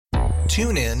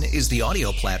TuneIn is the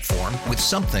audio platform with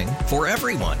something for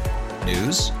everyone.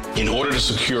 News. In order to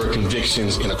secure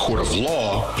convictions in a court of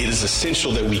law, it is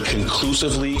essential that we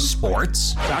conclusively.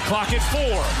 Sports. Shot clock at 4.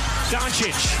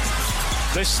 Doncic.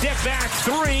 The step back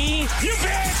 3. You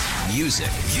bet. Music.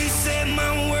 You set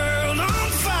my world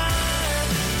on fire.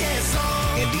 Yes,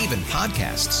 and even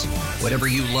podcasts. Whatever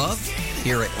you love,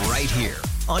 hear it right here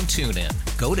on TuneIn.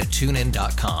 Go to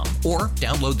TuneIn.com or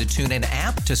download the TuneIn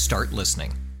app to start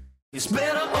listening. It's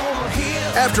better over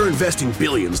here. After investing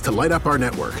billions to light up our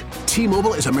network,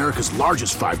 T-Mobile is America's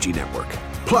largest 5G network.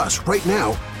 Plus, right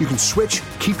now, you can switch,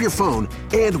 keep your phone,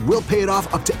 and we'll pay it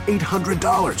off up to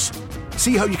 $800.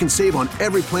 See how you can save on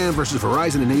every plan versus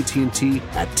Verizon and AT&T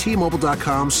at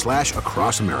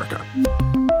T-Mobile.com/across America.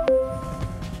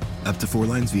 Up to 4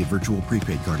 lines via virtual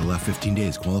prepaid card. Allow 15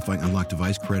 days. Qualifying unlocked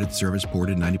device credit service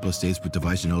ported 90+ states with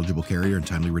device and eligible carrier and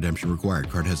timely redemption required.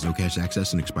 Card has no cash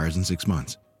access and expires in 6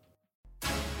 months.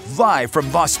 Live from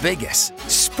Las Vegas,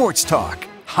 sports talk,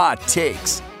 hot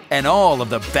takes, and all of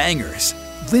the bangers.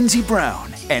 Lindsey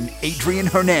Brown and Adrian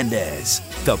Hernandez,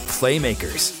 the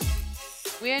Playmakers.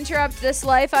 We interrupt this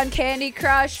life on Candy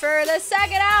Crush for the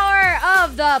second hour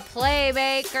of the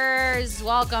Playmakers.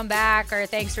 Welcome back, or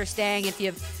thanks for staying if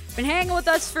you've been hanging with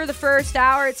us for the first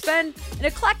hour. It's been an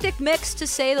eclectic mix, to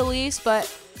say the least, but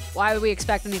why would we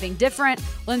expect anything different?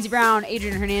 Lindsey Brown,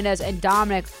 Adrian Hernandez, and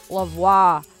Dominic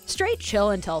Lavoie. Straight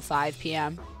chill until 5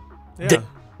 p.m. Yeah.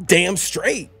 Damn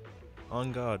straight.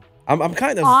 On God. I'm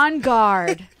kind of on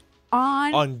guard.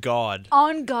 On God.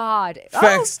 On God.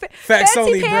 Facts. Facts fancy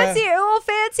only, pantsy. bruh. Oh,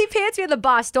 fancy pants. We had the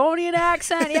Bostonian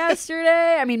accent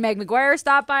yesterday. I mean, Meg McGuire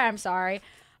stopped by. I'm sorry.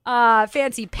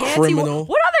 Fancy pantsy. Criminal.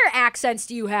 What other accents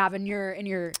do you have in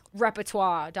your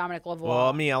repertoire, Dominic Lavoie? Well,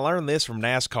 I mean, I learned this from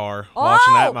NASCAR,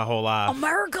 watching that my whole life.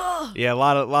 America. Yeah, a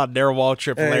lot of Darrell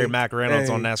Waltrip and Larry McReynolds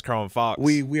on NASCAR on Fox.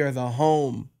 We are the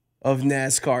home of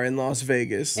NASCAR in Las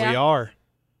Vegas. Yeah.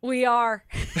 We are.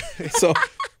 So,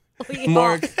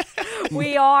 Mark.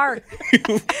 We are.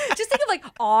 Just think of like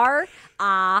R,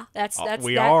 that's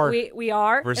we that. are. We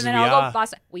are. Versus and then we I'll are. go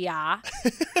Boston. We are.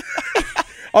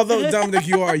 Although, Dominic,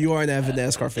 you are an avid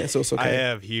NASCAR fan, so it's okay. I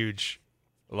have huge.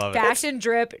 Love it. Fashion,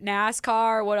 drip,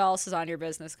 NASCAR. What else is on your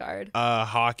business card?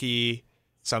 Hockey.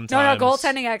 Sometimes. No,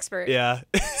 goaltending expert. Yeah.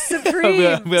 Supreme.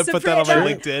 I'm gonna put that on my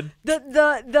LinkedIn.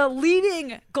 The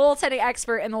leading goaltending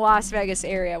expert in the Las Vegas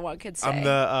area, one could say. I'm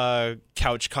the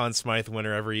Couch Conn Smythe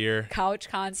winner every year. Couch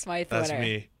Conn Smythe winner. That's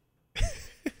me.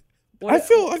 I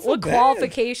feel what bad.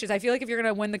 qualifications? I feel like if you're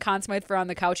gonna win the Conn Smythe for on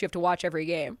the couch, you have to watch every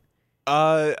game.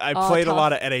 I played a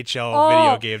lot of NHL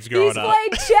video games growing up. He's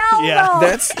played Chell, Yeah. though.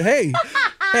 That's I'm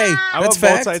I'm that's a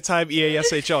fact. multi-time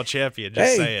EASHL champion,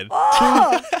 just saying.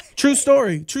 True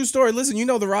story. Listen, you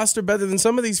know the roster better than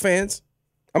some of these fans.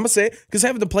 I'm going to say it because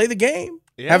having to play the game,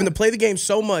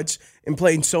 so much and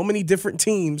playing so many different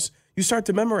teams, you start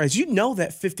to memorize. You know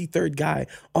that 53rd guy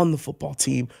on the football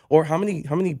team. Or how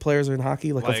many players are in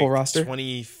hockey, like a full roster?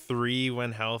 23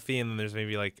 when healthy, and then there's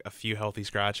maybe like a few healthy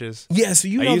scratches. Yeah, so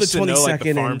you know I the used 22nd. to know like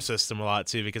the farm system a lot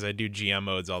too because I do GM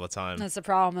modes all the time. That's the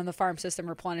problem, and the farm system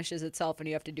replenishes itself, and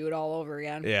you have to do it all over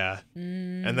again. Yeah.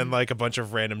 And then like a bunch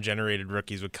of random generated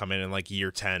rookies would come in like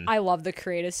year 10. I love the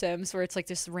creative Sims where it's like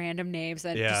just random names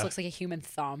and it just looks like a human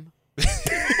thumb.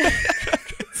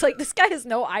 It's like this guy has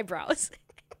no eyebrows.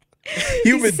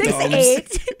 Human He's thumbs.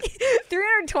 6'8",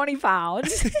 320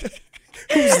 pounds. Who's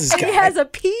this And guy? he has a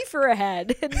P for a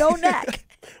head and no neck.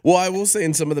 Well, I will say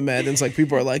in some of the Maddens, like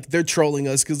people are like, they're trolling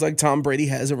us because like Tom Brady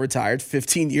hasn't retired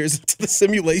 15 years into the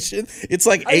simulation. It's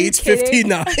like Are you age kidding?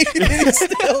 59.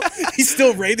 he's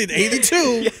still rated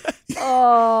 82.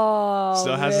 Oh,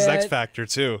 Still has his X Factor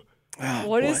too.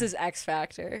 What is his X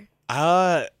Factor?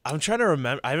 I'm trying to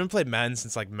remember. I haven't played Madden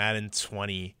since like Madden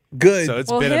 20. Good. So it's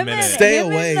been a minute. Stay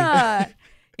away.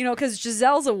 Because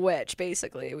Giselle's a witch,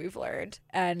 basically, we've learned.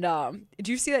 And did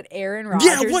you see that Aaron Rodgers'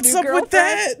 Yeah, what's new up with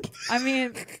that? I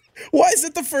mean, Why is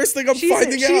it the first thing I'm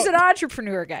finding out? She's an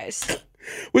entrepreneur, guys.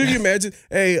 What do you imagine?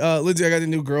 Hey, Lindsay, I got a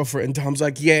new girlfriend. And Tom's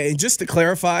like, yeah, and just to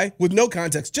clarify, with no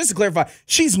context, just to clarify,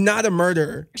 she's not a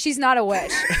murderer. She's not a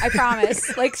witch, I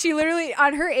promise. Like, she literally,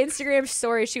 on her Instagram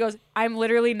story, she goes, I'm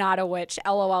literally not a witch.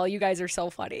 LOL, you guys are so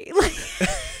funny.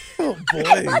 Oh,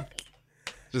 boy.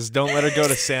 Just don't let her go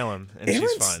to Salem, and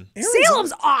she's fine.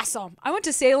 Salem's awesome. I went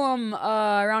to Salem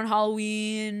around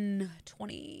Halloween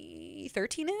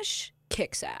 2013-ish.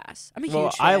 Kicks ass. I'm a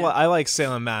huge fan. I like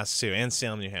Salem, Mass too, and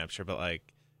Salem, New Hampshire, but like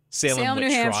Salem New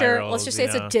with Hampshire, trials, let's just say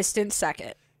it's a distant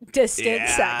second.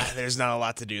 Second. There's not a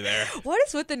lot to do there. What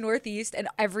is with the Northeast and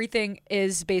everything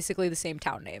is basically the same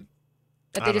town name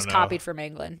that they just copied from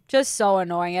England? Just so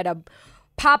annoying. I had a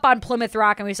pop on Plymouth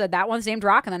Rock, and we said that one's named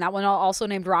Rock, and then that one also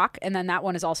named Rock, and then that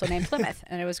one is also named Plymouth,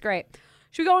 and it was great.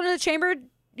 Should we go into the chamber?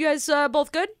 You guys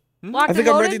both good? Locked I think and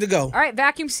I'm loaded? ready to go. All right,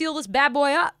 vacuum seal this bad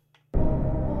boy up.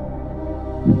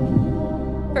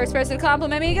 First person to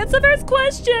compliment me gets the first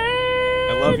question.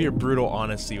 I love your brutal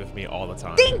honesty with me all the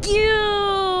time. Thank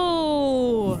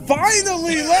you.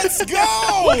 Finally, let's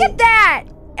go. Look at that.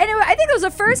 And I think it was the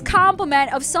first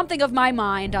compliment of something of my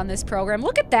mind on this program.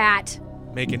 Look at that.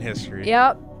 Making history.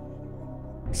 Yep.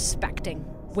 Respecting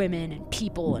women and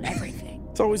people and everything.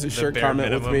 It's always a shirt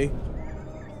comment with me.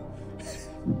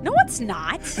 No, it's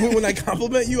not. When I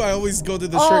compliment you, I always go to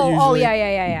the shirt usually. Oh,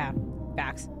 yeah.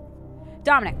 Facts.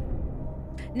 Dominic,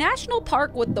 national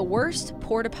park with the worst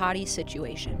porta potty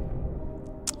situation.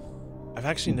 I've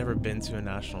actually never been to a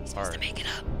national park. To make it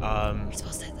up. You're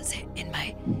supposed to say in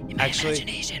my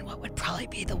imagination, what would probably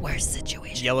be the worst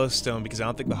situation? Yellowstone, because I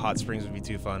don't think the hot springs would be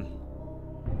too fun,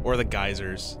 or the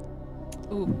geysers.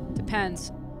 Ooh,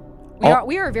 depends.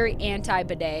 We are a very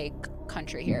anti-bidet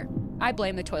country here. I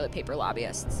blame the toilet paper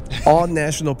lobbyists. All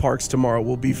national parks tomorrow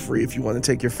will be free if you want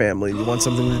to take your family and you want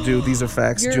something to do. These are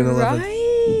facts. You're June 11th.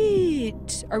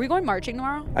 Right. Are we going marching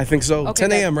tomorrow? I think so. Okay,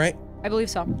 10 a.m., right? I believe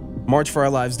so.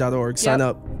 Marchforourlives.org. Sign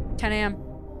up. 10 a.m.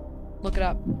 Look it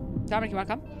up. Dominic, you want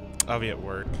to come? I'll be at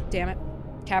work. Damn it.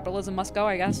 Capitalism must go,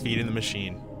 I guess. Feeding the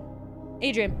machine.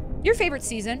 Adrian, your favorite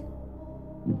season?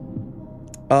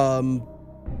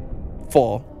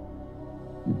 Fall.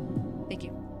 Thank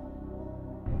you.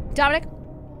 Dominic,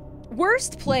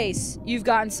 worst place you've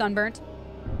gotten sunburnt?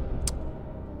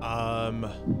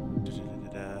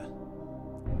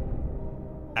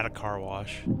 At a car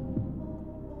wash.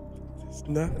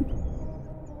 No.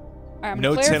 Right,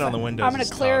 No tint on the windows. I'm going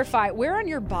to clarify. Where on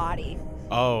your body?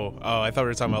 Oh, I thought we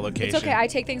were talking about location. It's okay. I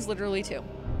take things literally too.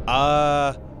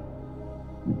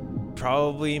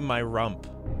 Probably my rump.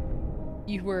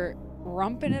 You were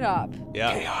rumping it up.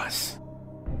 Yeah. Chaos.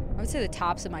 I would say the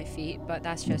tops of my feet, but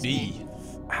that's just me.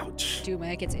 Ouch. Dude,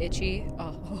 when it gets itchy.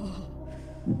 Oh.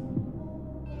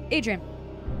 Adrian,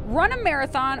 run a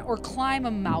marathon or climb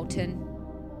a mountain?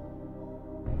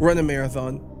 Run a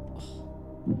marathon.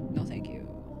 No, thank you.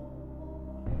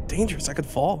 Dangerous. I could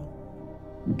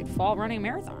fall. You could fall running a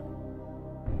marathon.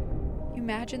 Can you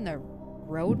imagine the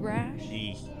road rash?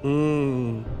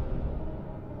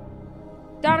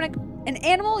 Dominic, an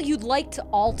animal you'd like to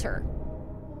alter?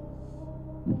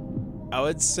 I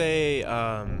would say,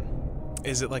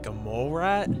 is it like a mole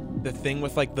rat? The thing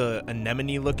with like the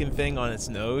anemone-looking thing on its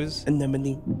nose?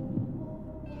 Anemone.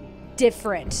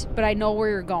 Different, but I know where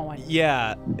you're going.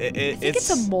 Yeah, I think it's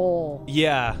a mole.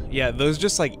 Yeah, those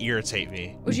just like irritate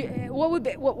me. What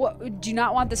do you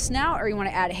not want the snout, or you want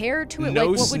to add hair to it? No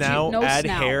like, what snout, would you, no add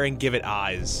snout. hair and give it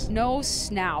eyes. No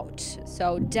snout.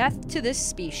 So death to this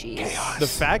species. Chaos. The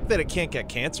fact that it can't get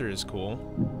cancer is cool.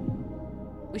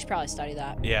 We should probably study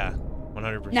that. Yeah,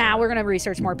 100%. Nah, we're gonna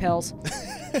research more pills.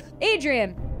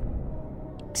 Adrian,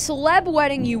 celeb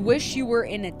wedding you wish you were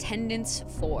in attendance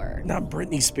for? Not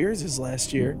Britney Spears'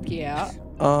 last year. Yeah.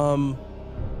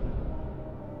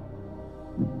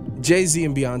 Jay-Z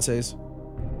and Beyonce's.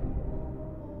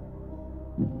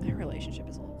 That relationship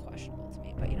is a little questionable to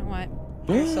me, but you know what?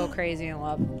 I'm so crazy in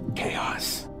love.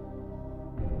 Chaos.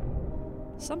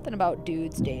 Something about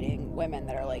dudes dating women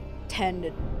that are like 10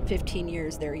 to 15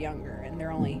 years they're younger, and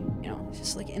they're only,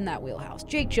 just like in that wheelhouse.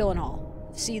 Jake Gyllenhaal,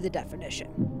 see the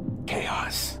definition.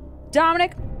 Chaos.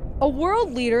 Dominic, a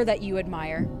world leader that you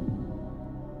admire?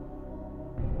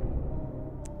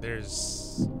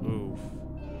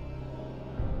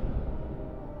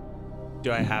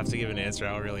 Do I have to give an answer?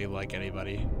 I don't really like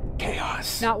anybody.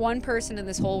 Chaos. Not one person in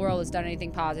this whole world has done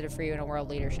anything positive for you in a world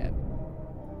leadership.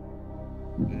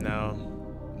 No,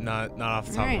 not off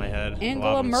the top of my head.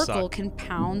 Angela Merkel can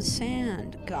pound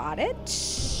sand. Got it?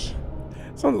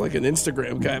 Sounded like an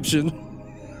Instagram caption.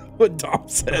 What Dom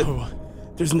said. Oh.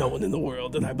 There's no one in the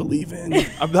world that I believe in.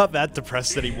 I'm not that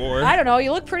depressed anymore. I don't know.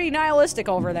 You look pretty nihilistic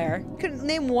over there. You couldn't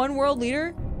name one world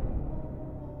leader?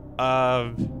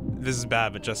 This is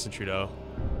bad, but Justin Trudeau.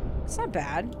 It's not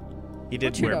bad. He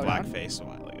did wear blackface a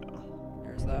while ago.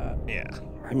 There's that. Yeah.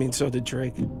 I mean, so did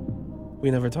Drake.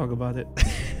 We never talk about it.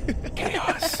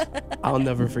 Chaos. I'll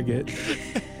never forget.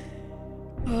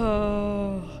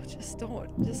 Oh,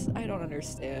 I don't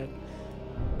understand.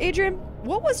 Adrian,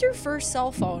 what was your first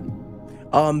cell phone?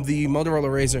 The Motorola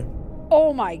Razr.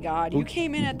 Oh my God, you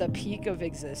came in at the peak of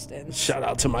existence. Shout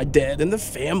out to my dad and the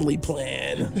family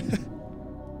plan.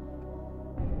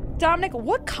 Dominic,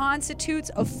 what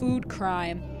constitutes a food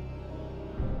crime?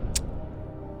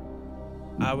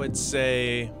 I would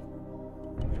say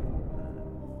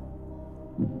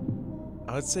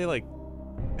like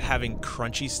having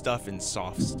crunchy stuff and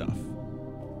soft stuff.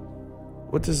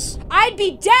 What does... I'd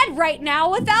be dead right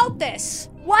now without this.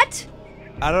 What?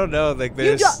 I don't know. Like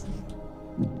there's...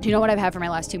 Do you know what I've had for my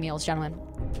last 2 meals, gentlemen?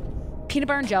 Peanut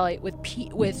butter and jelly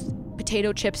with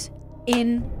potato chips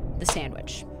in the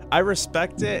sandwich. I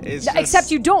respect it.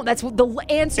 Except you don't. That's the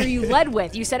answer you led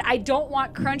with. You said, I don't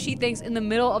want crunchy things in the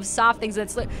middle of soft things.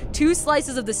 That's like 2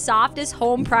 slices of the softest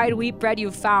home pride wheat bread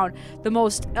you've found. The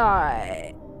most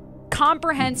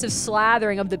comprehensive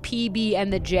slathering of the PB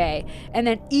and the J. And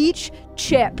then each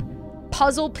chip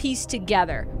puzzle piece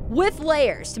together with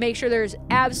layers to make sure there's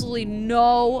absolutely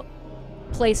no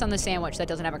place on the sandwich that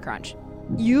doesn't have a crunch.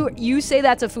 You say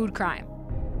that's a food crime.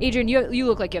 Adrian, you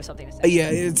look like you have something to say. Yeah,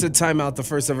 it's a timeout, the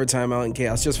first ever timeout in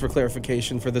Chaos, just for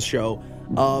clarification for the show.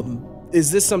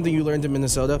 Is this something you learned in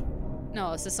Minnesota?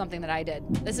 No, this is something that I did.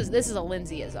 This is a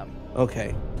Lindsayism.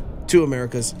 Okay. 2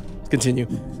 Americas. Continue.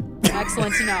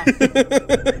 Excellent to know.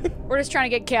 We're just trying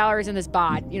to get calories in this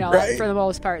bod, right? For the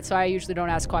most part, so I usually don't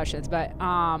ask questions. But,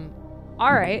 all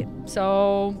right.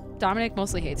 So, Dominic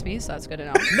mostly hates me, so that's good to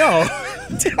know. No.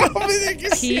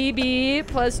 PB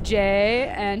plus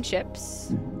J and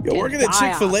chips. Yo, working at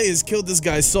Chick-fil-A has killed this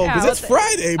guy's soul because it's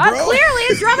Friday, bro. Clearly,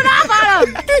 it's rubbing off on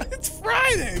him. It's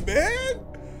Friday, man.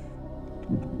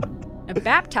 And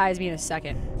baptize me in a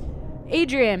second.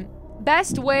 Adrian,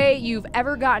 best way you've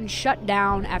ever gotten shut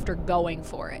down after going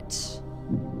for it?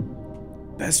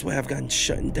 Best way I've gotten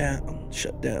shut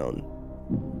down.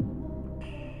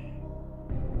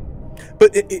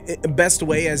 But best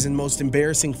way as in most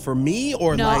embarrassing for me,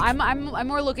 or no? like... I'm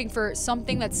more looking for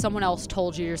something that someone else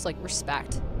told you. You're just like,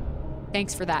 respect.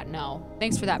 Thanks for that. No.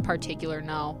 Thanks for that particular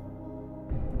no.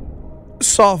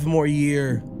 Sophomore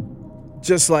year,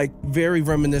 just like very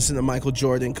reminiscent of Michael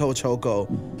Jordan. Coach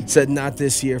Hoko said, "Not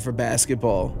this year for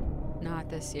basketball." Not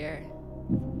this year.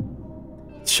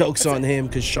 Chokes on him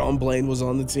because Sean Blaine was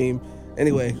on the team.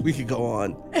 Anyway, we could go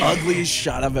on. Ugliest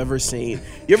shot I've ever seen.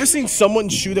 You ever seen someone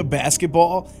shoot a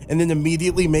basketball and then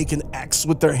immediately make an X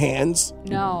with their hands?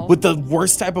 No. With the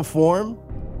worst type of form?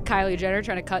 Kylie Jenner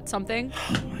trying to cut something.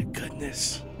 Oh my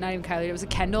goodness. Not even Kylie. It was a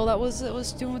Kendall that was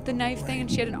doing with the knife thing, and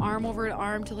she had an arm over an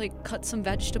arm to like cut some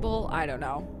vegetable. I don't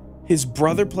know. His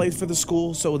brother played for the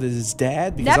school, so did his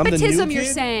dad. Because nepotism, I'm the new you're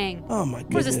kid? saying? Oh my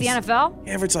goodness. What is this, the NFL?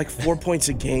 He averaged like 4 points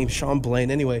a game. Sean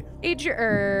Blaine. Anyway.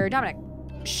 Dominic,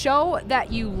 show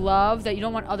that you love that you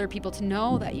don't want other people to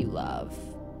know that you love.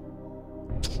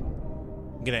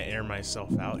 I'm gonna air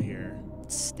myself out here.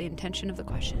 It's the intention of the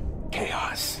question.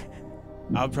 Chaos.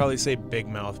 I would probably say Big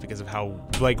Mouth because of how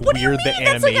weird the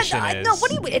animation is. No, what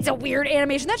do you mean? It's a weird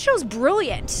animation. That show's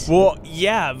brilliant. Well,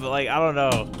 yeah, but like I don't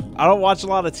know. I don't watch a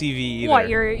lot of TV either. What,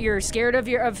 you're scared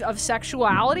of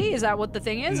sexuality? Is that what the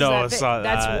thing is? No, it's not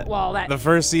that. Well, the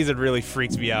first season really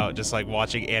freaked me out, just like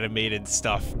watching animated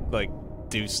stuff like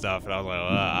do stuff, and I was like,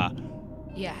 ah.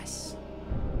 Yes,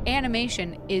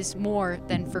 animation is more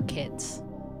than for kids.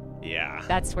 Yeah,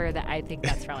 I think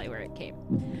that's probably where it came.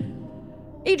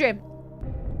 Adrian,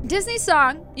 Disney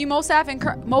song you most often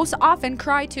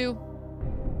cry to?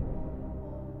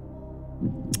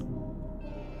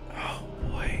 Oh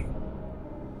boy,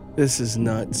 this is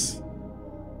nuts.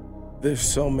 There's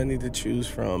so many to choose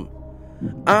from.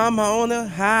 I'm on a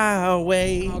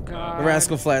highway. Oh God. The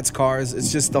Rascal Flatts Cars.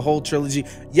 It's just the whole trilogy.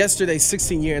 Yesterday,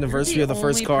 16-year anniversary of the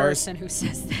first Cars. Person who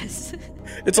says this.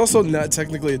 It's also not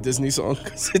technically a Disney song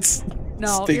because it's.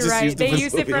 No, they you're just right. They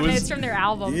used it from it's from their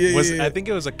album. Yeah. I think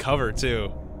it was a cover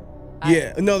too.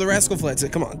 Yeah, no, the Rascal Flatts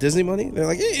said, "Come on, Disney money." They're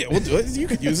like, "Yeah, we'll do it. You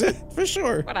could use it for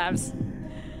sure." Whatevs.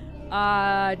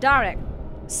 Dominic,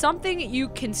 something you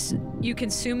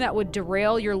consume that would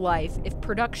derail your life if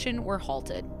production were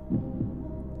halted.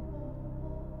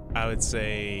 I would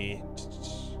say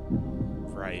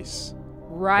rice.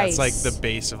 Rice. That's like the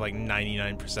base of like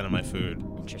 99% of my food.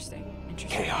 Interesting.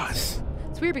 Chaos.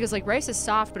 It's weird because like rice is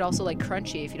soft but also like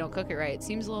crunchy if you don't cook it right. It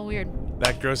seems a little weird.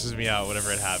 That grosses me out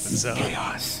whenever it happens. So.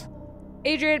 Chaos.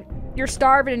 Adrian, you're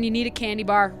starving and you need a candy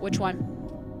bar. Which one?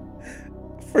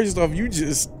 First off, you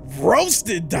just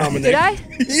roasted Dominic. Did I?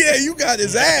 Yeah, you got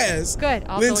his ass. Good.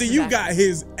 Lindsay, you got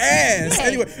his ass. Hey.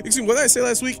 Anyway, excuse me, what did I say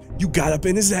last week? You got up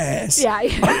in his ass. Yeah,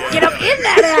 get up in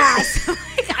that ass.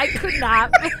 I could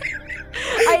not.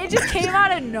 It just came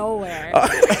out of nowhere.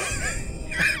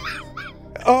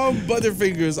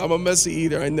 Butterfingers. I'm a messy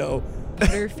eater, I know.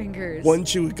 Butterfingers. One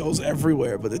chew, it goes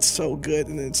everywhere, but it's so good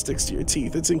and then it sticks to your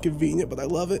teeth. It's inconvenient, but I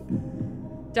love it.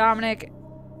 Dominic,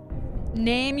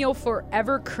 name you'll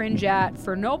forever cringe at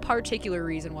for no particular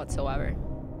reason whatsoever.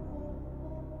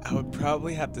 I would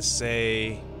probably have to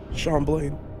say Sean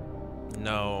Blaine.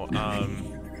 No,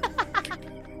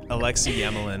 Alexei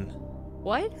Yemelin.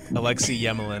 What? Alexei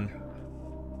Yemelin.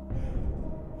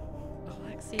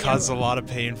 Caused a lot of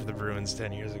pain for the Bruins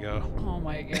 10 years ago. Oh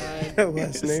my god. That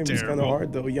last name is kind of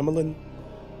hard though. Yemelin.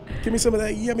 Give me some of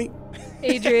that yummy.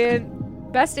 Adrian,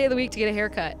 best day of the week to get a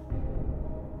haircut.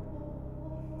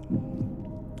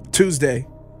 Tuesday.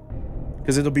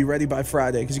 Because it'll be ready by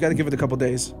Friday. Because you got to give it a couple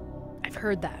days. I've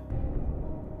heard that.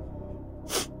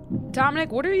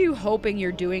 Dominic, what are you hoping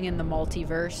you're doing in the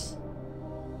multiverse?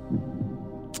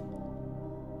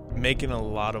 Making a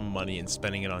lot of money and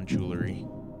spending it on jewelry.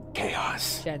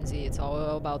 Chaos. Gen Z, it's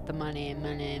all about the money.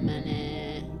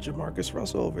 Jamarcus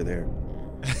Russell over there.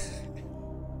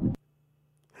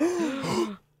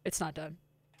 It's not done.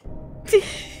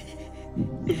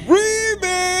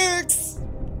 Remix!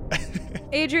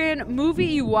 Adrian, movie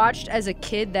you watched as a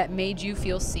kid that made you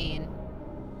feel seen?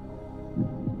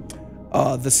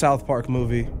 The South Park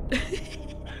movie.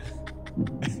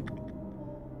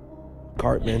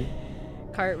 Cartman.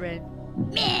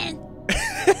 Man.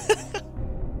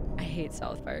 I hate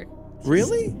South Park.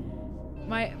 Really?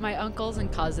 My uncle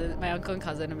and cousin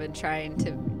have been trying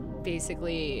to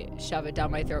basically shove it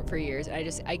down my throat for years.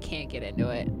 I can't get into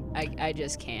it. I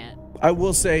just can't. I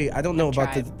will say, I don't know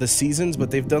about the seasons,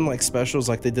 but they've done like specials,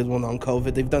 like they did one on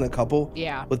COVID. They've done a couple.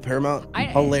 Yeah. With Paramount.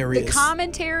 Hilarious. The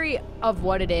commentary of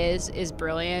what it is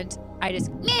brilliant. I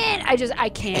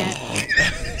can't.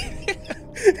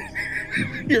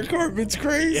 Your Cartman's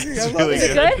crazy. Yeah, I love really it. Is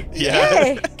it good? Yeah.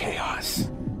 Yay. Chaos.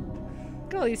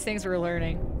 Look at all these things we're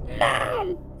learning.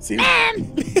 See? Wait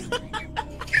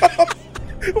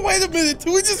a minute. Did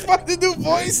we just find a new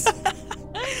voice?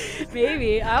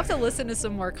 Maybe. I have to listen to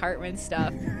some more Cartman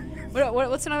stuff.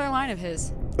 What's another line of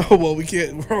his? Oh, well, we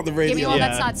can't. We're on the radio. Give me one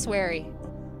that's not sweary.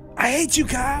 I hate you,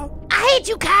 Kyle.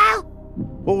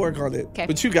 We'll work on it. 'Kay.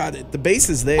 But you got it. The bass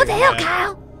is there. What the hell,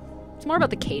 Kyle? It's more about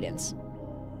the cadence.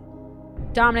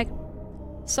 Dominic,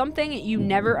 something you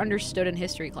never understood in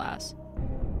history class.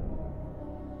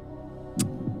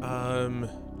 I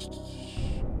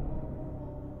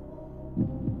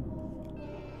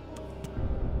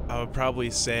would probably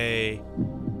say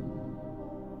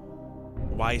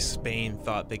why Spain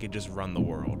thought they could just run the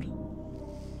world.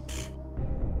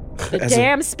 The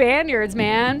damn Spaniards,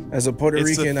 man. As a Puerto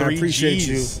It's the Rican, I three appreciate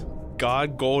Gs. you.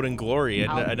 God, gold, and glory.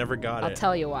 I never got it. I'll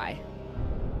tell you why.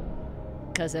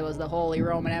 Because it was the Holy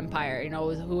Roman Empire. You know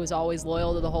who was always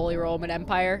loyal to the Holy Roman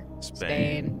Empire?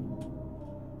 Spain.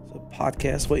 It's a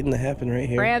podcast waiting to happen right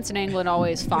here. France and England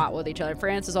always fought with each other.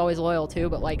 France is always loyal too,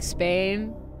 but like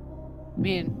Spain, I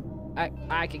mean,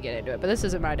 I could get into it, but this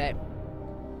isn't my day.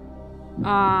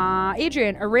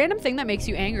 Adrian, a random thing that makes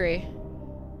you angry.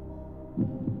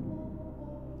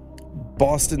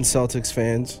 Boston Celtics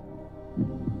fans.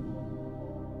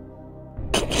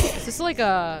 Is this like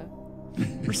a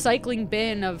recycling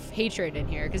bin of hatred in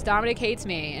here? Because Dominic hates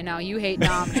me, and now you hate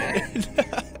Dominic.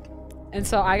 And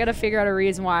so I got to figure out a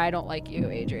reason why I don't like you,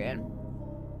 Adrian.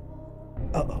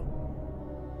 Uh-oh.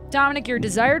 Dominic, your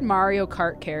desired Mario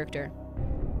Kart character.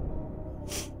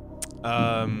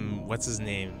 What's his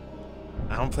name?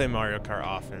 I don't play Mario Kart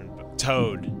often, but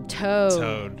Toad.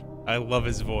 Toad. I love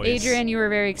his voice. Adrian, you were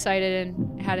very excited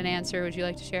and had an answer. Would you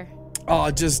like to share? Oh,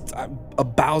 just a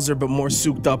Bowser, but more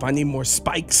souped up. I need more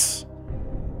spikes.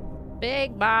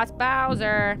 Big Boss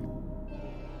Bowser.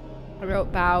 I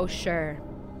wrote Bowser.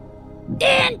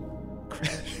 Dan!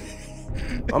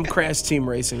 I'm Crash Team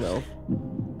Racing, though.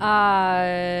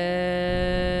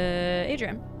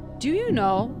 Adrian, do you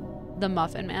know the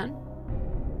Muffin Man?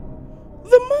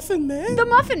 The Muffin Man? The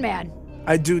Muffin Man.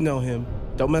 I do know him.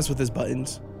 Don't mess with his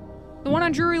buttons. The one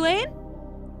on Drury Lane?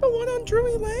 The one on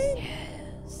Drury Lane?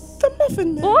 Yes. The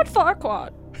Muffin Man. Lord Farquaad.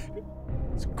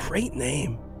 It's a great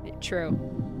name. True.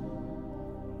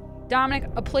 Dominic,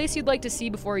 a place you'd like to see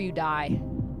before you die?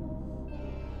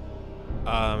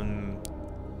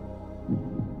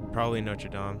 Probably Notre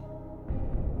Dame.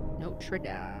 Notre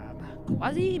Dame.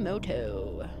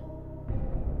 Quasimodo.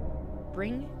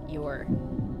 Bring your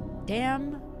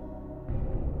damn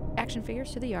action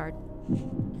figures to the yard.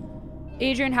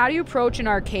 Adrian, how do you approach an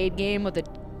arcade game with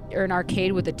an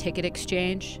arcade with a ticket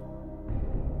exchange?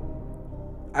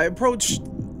 I approach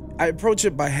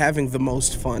it by having the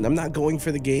most fun. I'm not going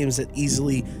for the games that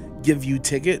easily give you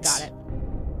tickets. Got it.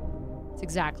 It's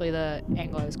exactly the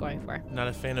angle I was going for. Not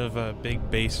a fan of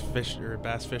big bass fish or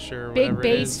bass fisher or Big whatever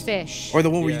bass it is. fish. Or the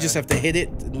one where you just have to hit it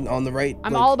on the right.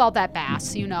 I'm all about that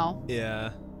bass, you know. Yeah.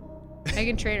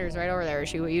 Megan Trader's right over there.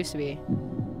 She what used to be.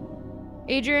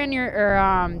 Adrian,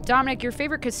 Dominic, your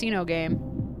favorite casino game?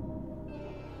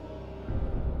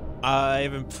 I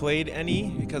haven't played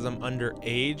any because I'm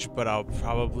underage, but I'll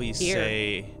probably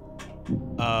say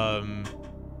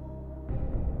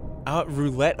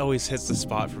Roulette always hits the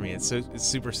spot for me. It's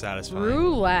super satisfying.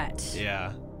 Roulette.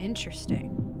 Yeah.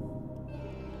 Interesting.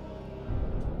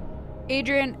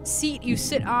 Adrian, seat you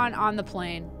sit on the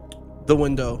plane. The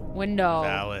window. Window.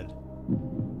 Valid.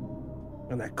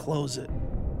 And I close it.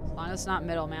 As long as it's not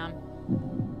middle, man.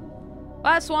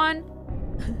 Last one.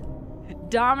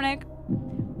 Dominic,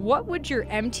 what would your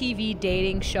MTV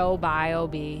dating show bio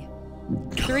be?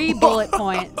 3 bullet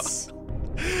points.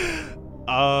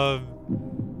 I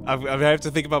have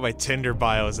to think about my Tinder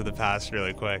bios in the past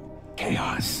really quick.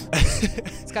 Chaos.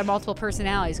 It's got multiple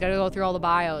personalities. Got to go through all the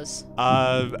bios.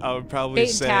 I would probably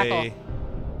Bait and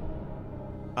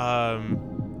say,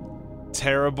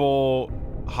 terrible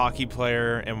hockey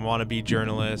player and wannabe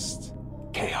journalist.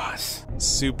 Chaos.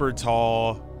 Super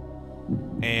tall,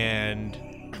 and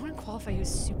I wouldn't qualify you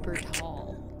as super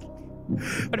tall.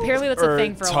 But apparently that's a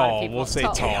thing for a lot of people. We'll say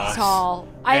tall. Tall.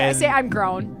 I say I'm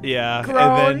grown. Yeah.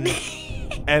 Grown.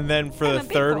 And then for I'm the a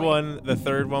big third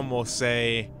boy. one, we'll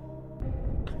say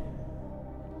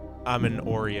I'm an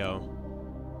Oreo,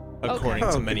 according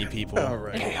to many people. All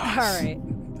right. All right.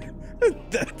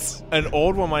 That's An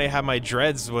old one when I had my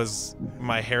dreads was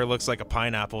my hair looks like a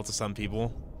pineapple to some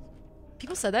people.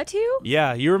 People said that to you?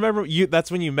 Yeah, you remember that's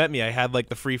when you met me. I had like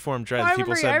the freeform dreads. I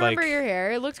People remember, said I remember like your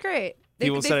hair. It looked great.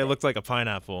 people said I looked like a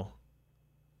pineapple.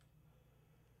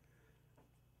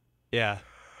 Yeah.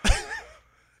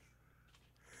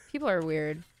 People are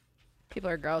weird. People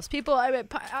are gross. People,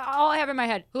 all I have in my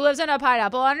head, who lives in a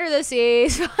pineapple under the sea?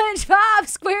 SpongeBob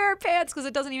SquarePants, because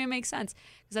it doesn't even make sense.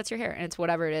 Because that's your hair, and it's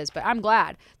whatever it is. But I'm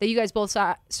glad that you guys both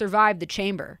survived the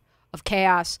chamber of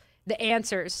chaos. The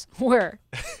answers were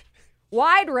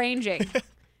wide-ranging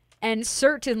and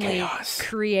certainly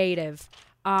creative.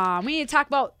 We need to talk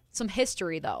about some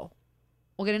history, though.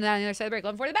 We'll get into that on the other side of the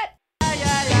break. 11:40 the bet.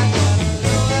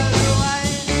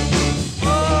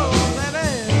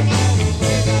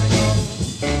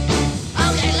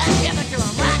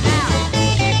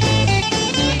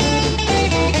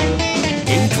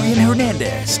 Adrian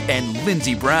Hernandez and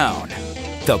Lindsey Brown,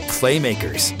 the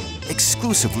Playmakers,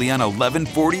 exclusively on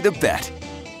 1140 The Bet.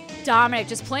 Dominic,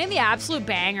 just playing the absolute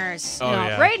bangers. Oh,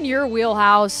 yeah. Right in your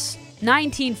wheelhouse.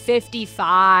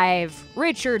 1955,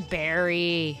 Richard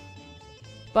Berry.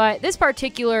 But this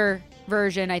particular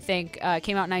version, I think,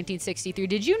 came out in 1963.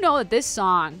 Did you know that this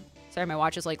song, sorry, my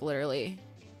watch is like literally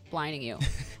blinding you,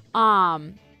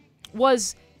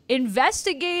 was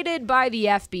investigated by the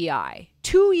FBI.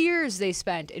 2 years they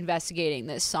spent investigating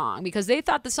this song because they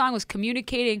thought the song was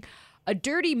communicating a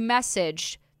dirty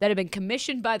message that had been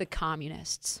commissioned by the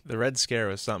communists. The Red Scare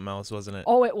was something else, wasn't it?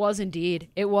 Oh, it was indeed.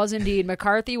 It was indeed.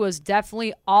 McCarthy was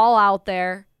definitely all out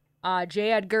there.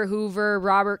 J. Edgar Hoover,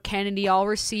 Robert Kennedy all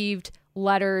received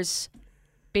letters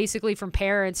basically from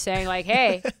parents saying like,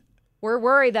 hey, we're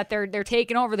worried that they're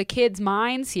taking over the kids'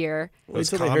 minds here. Wait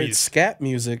till they heard scat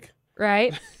music.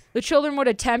 Right? The children would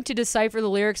attempt to decipher the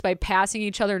lyrics by passing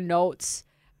each other notes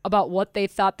about what they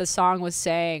thought the song was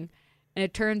saying. And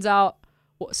it turns out,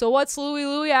 so what's Louie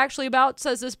Louie actually about,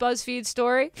 says this BuzzFeed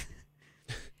story?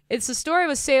 It's the story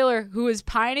of a sailor who is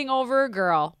pining over a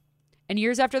girl. And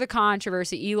years after the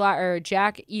controversy,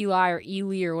 Jack Ely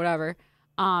or whatever,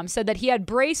 said that he had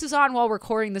braces on while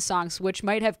recording the songs, which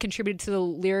might have contributed to the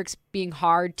lyrics being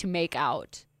hard to make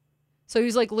out. So he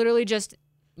was like literally just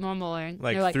mumbling.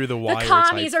 Like through the wire. The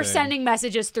commies are thing. sending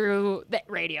messages through the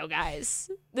radio, guys.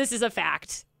 This is a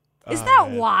fact. Isn't that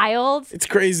wild? It's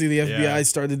crazy. The FBI Yeah.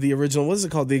 started the original, what is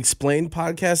it called? The Explained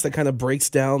podcast that kind of breaks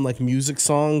down like music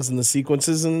songs and the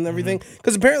sequences and everything.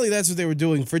 Because apparently that's what they were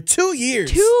doing for 2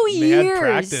 years. 2 They years. had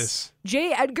practice.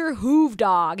 J. Edgar Hoover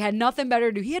dog had nothing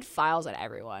better to do. He had files on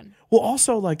everyone. Well,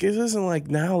 also, like, it isn't like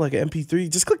now, like MP3.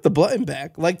 Just click the button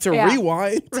back, like to Yeah.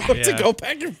 rewind, to Yeah. go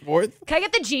back and forth. Can I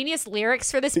get the genius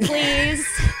lyrics for this, please?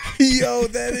 Yo,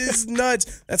 that is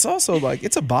nuts. That's also like,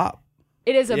 it's a bop.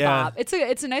 It is a Yeah. bop.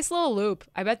 It's a nice little loop.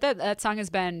 I bet that song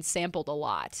has been sampled a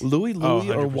lot. Louie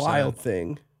Louie or 100%. Wild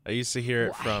Thing. I used to hear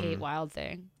it I from. hate Wild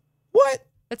Thing. What?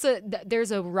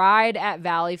 There's a ride at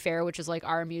Valley Fair, which is like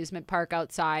our amusement park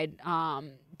outside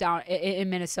down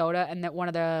in Minnesota, and that one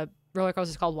of the roller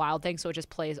coasters is called Wild Thing, so it just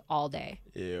plays all day.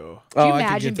 Ew. Can you I could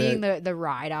imagine get being that. the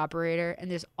ride operator and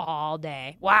just all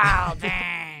day? Wild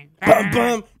Thing. Bum,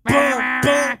 bum, bum,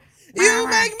 bum. You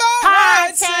make my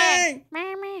heart sing.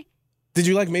 Did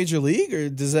you like Major League, or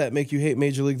does that make you hate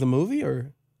Major League the movie?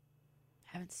 Or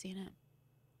Haven't seen it.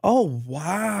 oh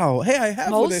wow, hey, I have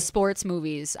Most sports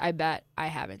movies, I bet I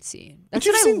haven't seen. But That's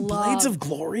you've what seen I love. Blades of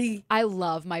Glory. I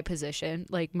love my position,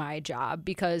 like my job,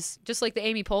 because just like the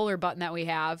Amy Poehler button that we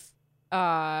have,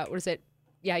 what is it?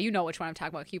 Yeah, you know which one I'm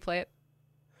talking about. Can you play it?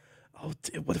 Oh,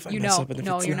 what if I You mess know. up? And if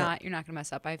No, it's you're not. You're not going to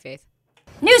mess up. I have faith.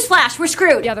 Newsflash, we're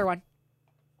screwed. The other one.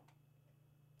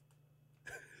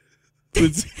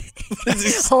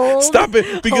 Hold. Stop it,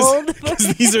 Hold.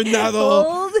 because these are not all.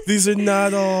 Hold. These are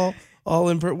not all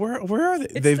in. Where are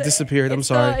they? They've disappeared. I'm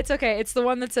sorry. It's okay. It's the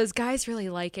one that says guys really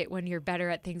like it when you're better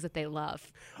at things that they love.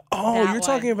 Oh, That you're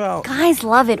talking about. Guys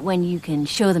love it when you can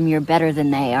show them you're better than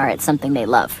they are at something they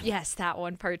love. Yes, that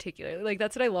one particularly. Like,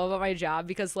 that's what I love about my job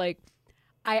because, like,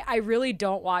 I really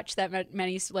don't watch that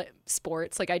many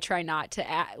sports. Like, I try not to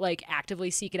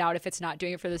actively seek it out if it's not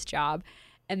doing it for this job.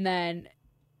 And then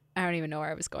I don't even know where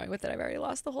I was going with it. I've already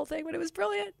lost the whole thing, but it was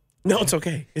brilliant. No, it's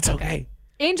okay. It's okay.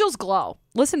 Angels glow.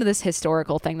 Listen to this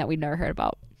historical thing that we've never heard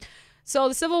about. So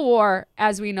the Civil War,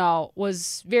 as we know,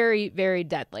 was very, very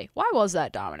deadly. Why was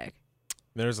that, Dominic?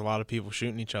 There's a lot of people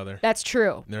shooting each other. That's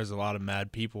true. There's a lot of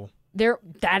mad people.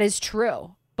 That is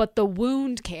true. But the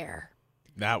wound care.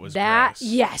 That was gross.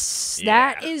 Yes.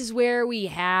 Yeah. That is where we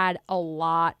had a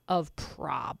lot of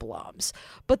problems.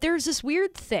 But there's this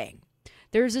weird thing.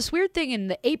 There's this weird thing in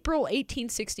the April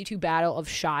 1862 Battle of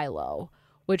Shiloh,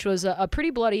 which was a pretty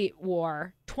bloody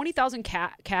war, 20,000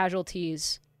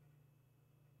 casualties,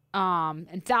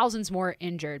 and thousands more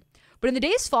injured. But in the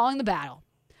days following the battle,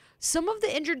 some of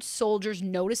the injured soldiers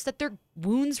noticed that their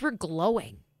wounds were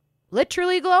glowing,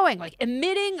 literally glowing, like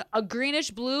emitting a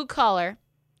greenish blue color.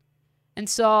 And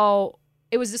so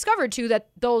it was discovered, too, that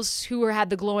those who had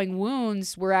the glowing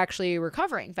wounds were actually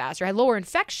recovering faster, had lower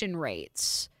infection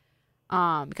rates.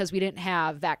 Because we didn't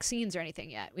have vaccines or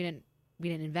anything yet. We didn't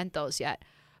invent those yet.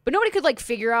 But nobody could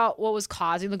figure out what was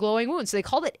causing the glowing wounds. So they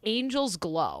called it Angel's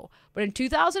Glow. But in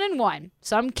 2001,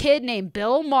 some kid named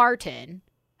Bill Martin,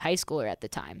 high schooler at the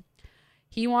time,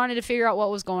 he wanted to figure out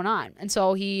what was going on. And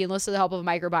so he enlisted the help of a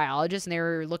microbiologist, and they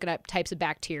were looking at types of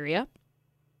bacteria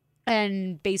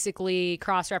and basically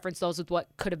cross-referenced those with what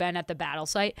could have been at the battle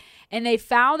site. And they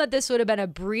found that this would have been a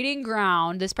breeding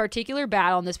ground, this particular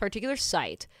battle on this particular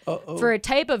site, for a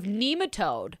type of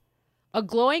nematode, a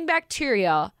glowing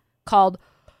bacteria called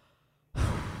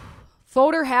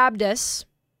Photohabdus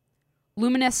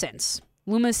luminescens.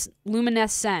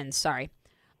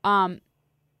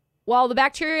 While the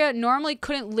bacteria normally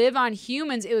couldn't live on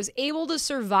humans, it was able to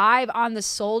survive on the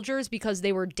soldiers because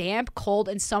they were damp, cold,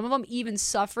 and some of them even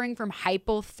suffering from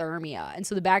hypothermia. And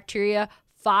so the bacteria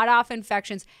fought off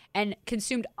infections and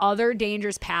consumed other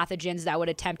dangerous pathogens that would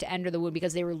attempt to enter the wound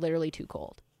because they were literally too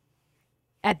cold.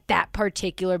 At that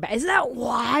particular isn't that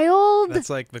wild? That's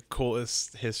like the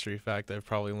coolest history fact I've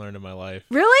probably learned in my life.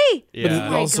 Really? Yeah. But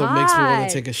it also makes me want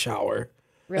to take a shower.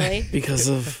 Really? Because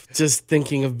of just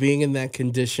thinking of being in that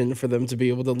condition for them to be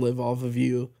able to live off of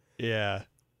you. Yeah.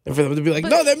 And for them to be like,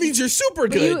 no, that means you're super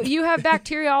good. You have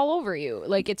bacteria all over you.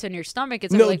 Like, it's in your stomach.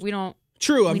 It's we don't.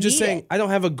 True. I'm just saying, I don't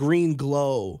have a green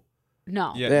glow.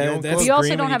 No. Yeah, you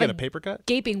also don't have a paper cut?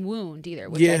 Gaping wound either,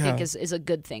 which I think is a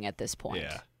good thing at this point.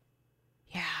 Yeah.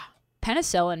 Yeah.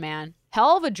 Penicillin, man.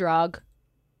 Hell of a drug.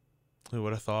 Who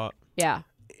would have thought? Yeah.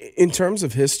 In terms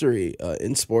of history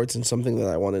in sports, and something that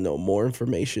I want to know more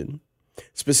information,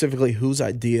 specifically whose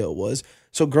idea it was.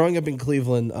 So growing up in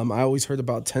Cleveland, I always heard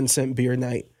about 10-cent beer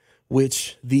night,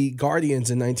 which the Guardians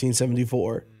in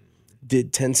 1974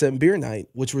 did 10-cent beer night,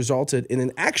 which resulted in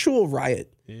an actual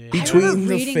riot between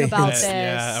the fans. About this.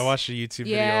 Yeah, I watched a YouTube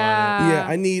video on it.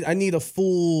 Yeah, I need a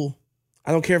full,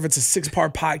 I don't care if it's a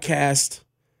 6-part podcast.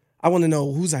 I want to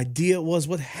know whose idea it was,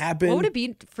 what happened. What would it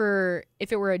be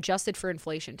if it were adjusted for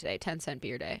inflation today? 10-cent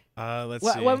beer day. Let's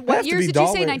see. What years did you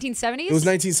say? 1970s? It was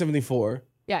 1974.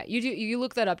 Yeah, you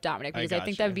look that up, Dominic, because I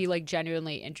think that would be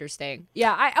genuinely interesting.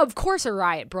 Yeah, of course a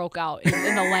riot broke out in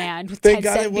the land with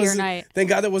 10-cent beer night. Thank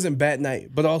God it wasn't bat night.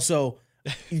 But also,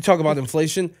 you talk about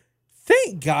inflation.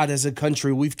 Thank God as a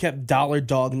country we've kept dollar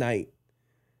dog night.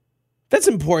 That's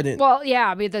important. Well, yeah,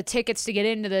 I mean the tickets to get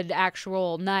into the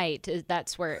actual night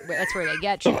that's where they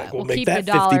get you. We'll keep that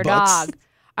the $1 $50. dog.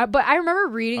 But I remember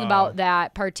reading about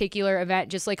that particular event.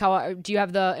 Just like how do you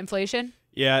have the inflation?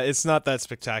 Yeah, it's not that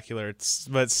spectacular.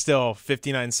 But still,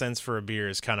 59 cents for a beer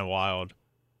is kind of wild.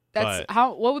 That's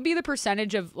what would be the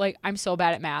percentage of I'm so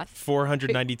bad at math.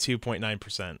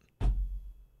 492.9%.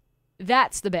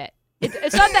 That's the bit.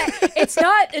 It's not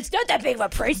that big of a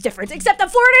price difference, except the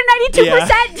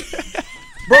 492%.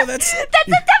 Bro, that's the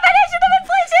definition of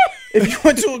inflation. If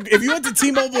you went to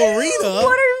T-Mobile Arena,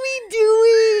 what are we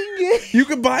doing? You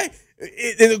could buy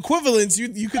in equivalence.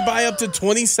 You could buy up to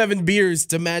 27 beers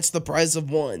to match the price of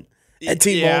one at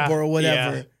T-Mobile or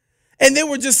whatever. Yeah. And they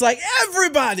were just like,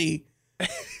 everybody, even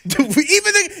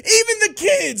the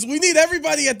kids, we need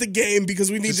everybody at the game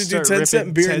because we need to do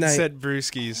 10-cent beer night. 10-cent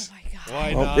brewskis. Oh my God.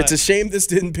 Why Well, not? it's a shame this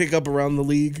didn't pick up around the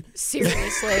league.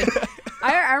 Seriously.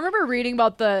 I remember reading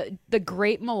about the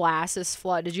Great Molasses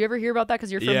Flood. Did you ever hear about that?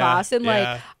 Because you're from Boston.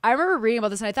 Like, I remember reading about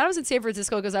this, and I thought it was in San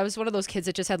Francisco because I was one of those kids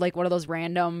that just had like one of those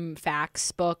random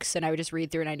facts books, and I would just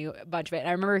read through, and I knew a bunch of it. And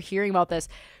I remember hearing about this: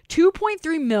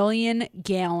 2.3 million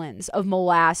gallons of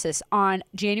molasses on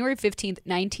January 15th,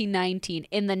 1919,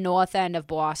 in the north end of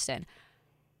Boston,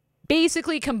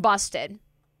 basically combusted.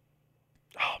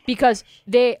 Because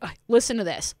they, listen to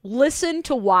this. Listen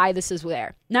to why this is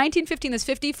there. 1915, this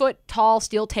 50-foot tall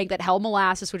steel tank that held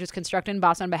molasses, which was constructed in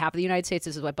Boston on behalf of the United States.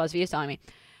 This is what BuzzFeed is telling me.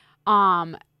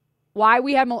 Why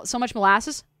we had so much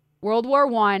molasses? World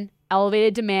War I,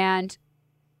 elevated demand,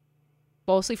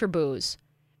 mostly for booze.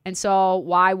 And so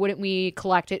why wouldn't we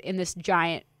collect it in this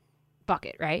giant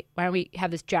bucket, right? Why don't we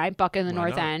have this giant bucket in the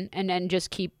north end and then just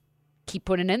keep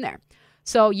putting it in there?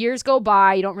 So years go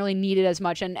by, you don't really need it as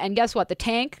much. And guess what? The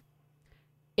tank,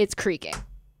 it's creaking.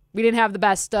 We didn't have the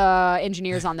best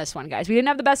engineers on this one, guys. We didn't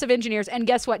have the best of engineers. And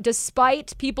guess what?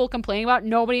 Despite people complaining about it,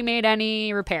 nobody made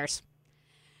any repairs.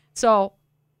 So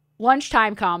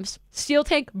lunchtime comes, steel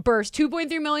tank bursts,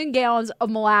 2.3 million gallons of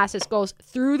molasses goes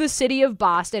through the city of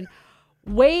Boston.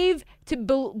 Wave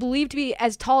believed to be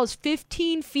as tall as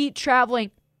 15 feet,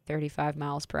 traveling 35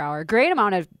 miles per hour. Great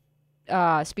amount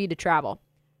of speed to travel.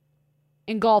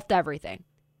 Engulfed everything.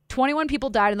 21 people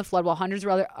died in the flood while hundreds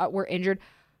were injured.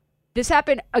 This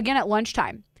happened again at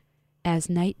lunchtime. As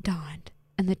night dawned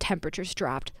and the temperatures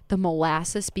dropped, the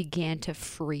molasses began to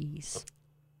freeze.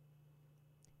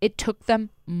 It took them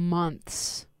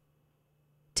months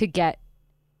to get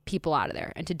people out of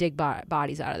there and to dig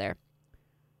bodies out of there.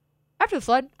 After the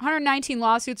flood, 119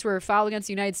 lawsuits were filed against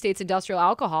the United States Industrial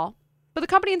Alcohol, but the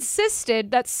company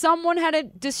insisted that someone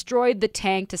had destroyed the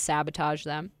tank to sabotage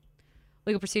them.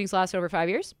 Legal proceedings lasted over 5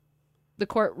 years. The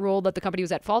court ruled that the company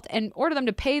was at fault and ordered them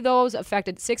to pay those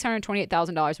affected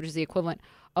 $628,000, which is the equivalent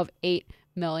of $8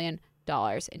 million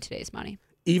in today's money.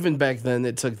 Even back then,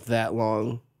 it took that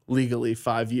long, legally,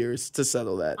 5 years to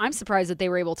settle that. I'm surprised that they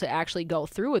were able to actually go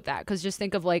through with that, because just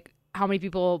think of like how many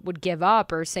people would give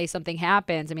up or say something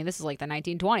happens. I mean, this is like the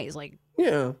 1920s. Like,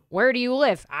 yeah. Where do you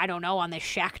live? I don't know, on this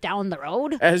shack down the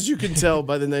road. As you can tell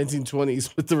by the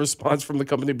 1920s, with the response from the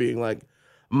company being like,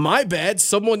 my bad,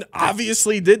 someone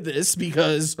obviously did this,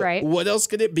 because what else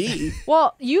could it be?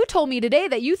 Well, you told me today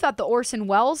that you thought the Orson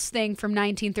Welles thing from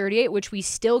 1938, which we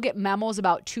still get memos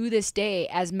about to this day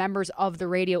as members of the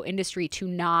radio industry to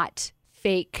not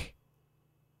fake,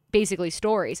 basically,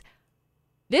 stories.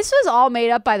 This was all made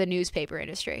up by the newspaper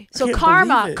industry. So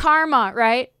karma,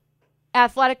 right?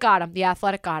 Athletic got him. The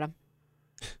Athletic got him.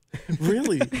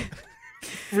 Really?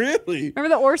 Really? Remember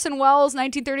the Orson Welles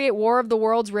 1938 War of the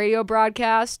Worlds radio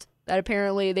broadcast? That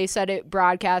apparently they said it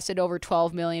broadcasted over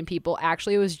 12 million people.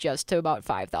 Actually, it was just to about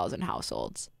 5,000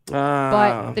 households.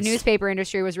 But the newspaper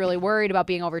industry was really worried about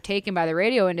being overtaken by the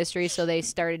radio industry, so they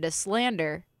started to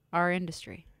slander our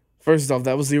industry. First off,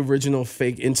 that was the original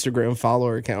fake Instagram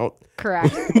follower account.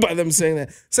 Correct. By them saying that.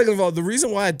 Second of all, the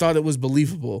reason why I thought it was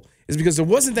believable is because there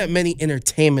wasn't that many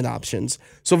entertainment options.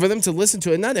 So for them to listen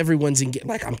to it, not everyone's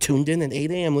like, I'm tuned in at 8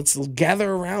 a.m. Let's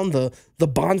gather around the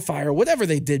bonfire, whatever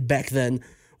they did back then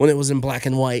when it was in black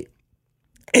and white.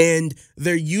 And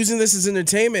they're using this as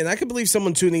entertainment. I could believe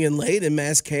someone tuning in late in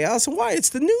mass chaos. And why? It's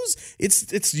the news.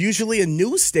 It's usually a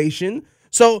news station.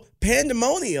 So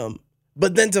pandemonium.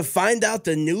 But then to find out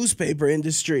the newspaper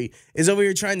industry is over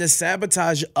here trying to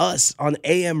sabotage us on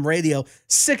AM radio.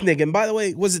 Sickening. And by the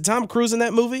way, was it Tom Cruise in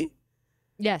that movie?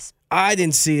 Yes. I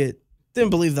didn't see it. Didn't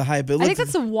believe the hype. I think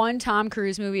that's the one Tom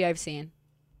Cruise movie I've seen.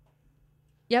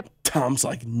 Yep. Tom's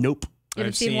like, nope. You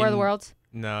haven't seen War of the Worlds?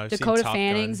 No, I've Dakota seen Top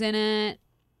Fanning's Gun. in it.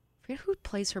 I forget who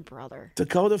plays her brother.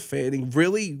 Dakota Fanning,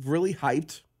 really, really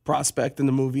hyped prospect in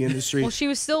the movie industry. Well, she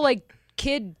was still like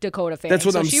kid Dakota Fanning. That's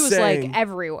what I'm she was saying. like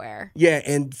everywhere. Yeah,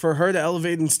 and for her to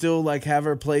elevate and still like have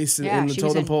her place in the she totem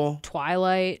was in pole.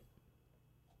 Twilight,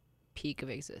 peak of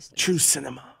existence. True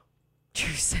cinema.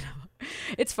 True cinema.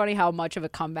 It's funny how much of a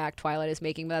comeback Twilight is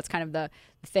making, but that's kind of the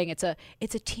thing. It's a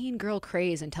teen girl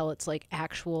craze until it's like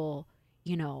actual,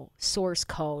 source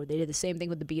code. They did the same thing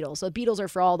with the Beatles. The Beatles are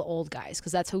for all the old guys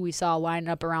because that's who we saw lining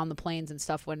up around the planes and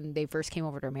stuff when they first came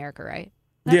over to America, right?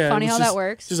 Isn't that funny how that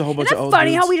works? Just a whole bunch of old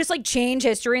funny dudes. how we just like change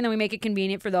history and then we make it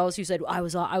convenient for those who said I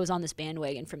was on this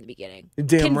bandwagon from the beginning.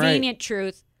 Damn convenient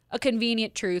truth. A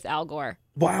convenient truth, Al Gore.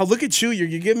 Wow, look at you.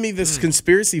 You're giving me this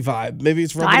conspiracy vibe. Maybe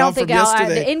it's rubbing off from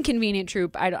yesterday. The inconvenient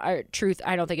truth, I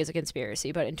don't think is a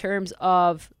conspiracy. But in terms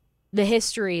of the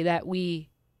history that we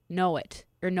know it,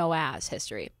 or know as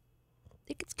history, I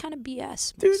think it's kind of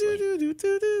BS.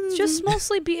 It's just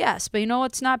mostly BS. But you know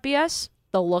what's not BS?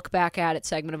 The look back at it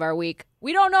segment of our week.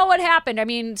 We don't know what happened. I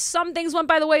mean, some things went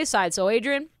by the wayside. So,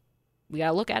 Adrian, we got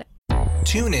to look at it.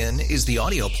 TuneIn is the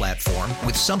audio platform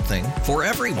with something for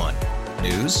everyone.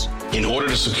 News. In order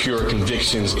to secure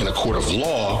convictions in a court of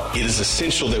law, it is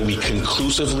essential that we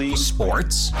conclusively.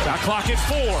 Sports. Shot clock at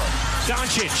 4.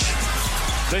 Doncic.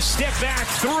 The step back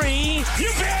 3.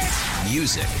 You bet.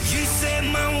 Music. You set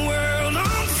my world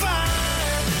on fire.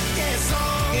 Yes,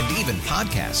 and even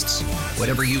podcasts.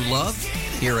 Whatever you love,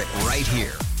 hear it right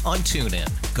here on TuneIn.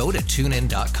 Go to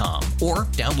TuneIn.com or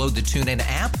download the TuneIn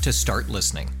app to start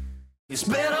listening. It's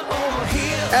better over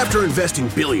here. After investing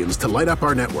billions to light up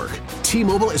our network,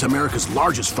 T-Mobile is America's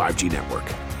largest 5G network.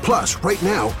 Plus, right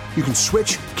now, you can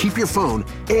switch, keep your phone,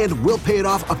 and we'll pay it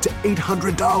off up to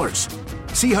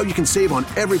 $800. See how you can save on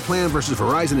every plan versus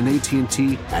Verizon and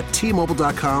AT&T at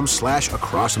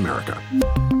T-Mobile.com/across America.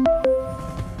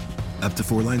 Up to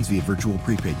 4 lines via virtual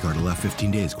prepaid card. Allow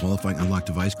 15 days. Qualifying unlocked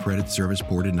device credit service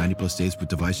ported 90-plus days with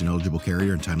device and eligible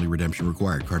carrier and timely redemption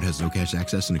required. Card has no cash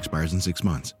access and expires in 6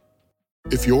 months.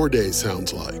 If your day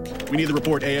sounds like, we need the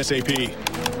report ASAP,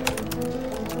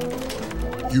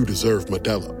 you deserve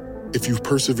Modelo. If you've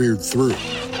persevered through,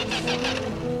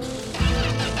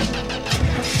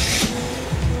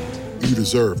 you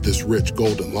deserve this rich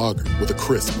golden lager with a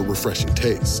crisp but refreshing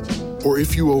taste. Or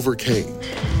if you overcame.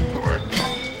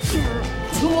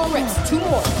 2 more reps, 2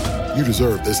 more. You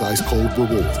deserve this ice-cold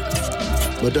reward.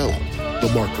 Modelo, the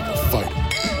mark of a fighter.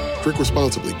 Drink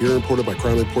responsibly. Beer imported by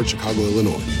Crown Imports, Chicago,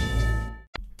 Illinois.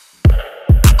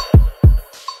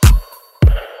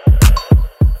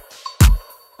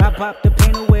 I pop the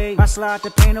pain away, I slide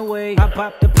the pain away. I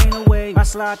pop the pain away, I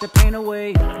slide the pain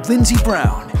away. Lindsey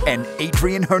Brown and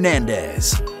Adrian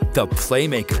Hernandez, the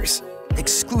Playmakers,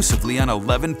 exclusively on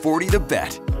 1140 The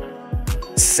Bet.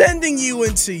 Sending you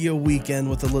into your weekend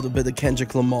with a little bit of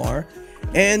Kendrick Lamar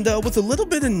and with a little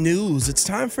bit of news. It's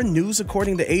time for News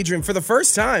According to Adrian. For the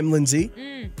first time, Lindsay,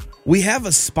 we have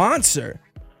a sponsor.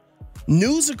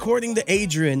 News According to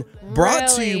Adrian, brought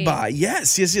to you by,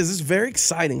 yes, this is very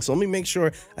exciting. So let me make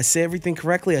sure I say everything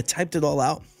correctly. I typed it all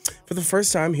out. For the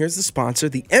first time, here's the sponsor.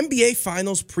 The NBA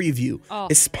Finals Preview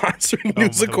is sponsoring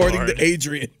News According to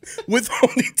Adrian. With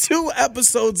only 2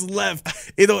 episodes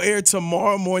left, it'll air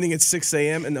tomorrow morning at 6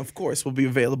 a.m. And, of course, will be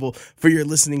available for your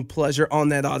listening pleasure on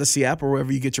that Odyssey app or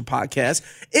wherever you get your podcast.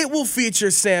 It will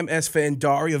feature Sam S.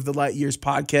 Fandari of the Light Years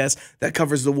podcast that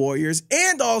covers the Warriors,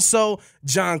 and also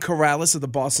John Corrales of the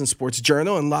Boston Sports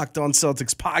Journal and Locked On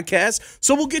Celtics podcast.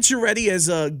 So we'll get you ready as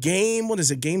a game. What is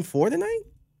it, Game 4 tonight?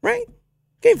 Right?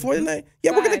 Game 4 tonight?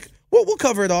 Yeah, we'll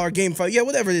cover it all. Game 5. Yeah,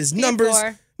 whatever it is.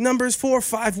 Numbers 4,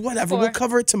 5, whatever. 4. We'll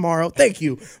cover it tomorrow. Thank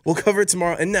you. We'll cover it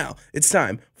tomorrow. And now it's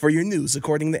time for your news,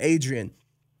 according to Adrian.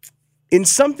 In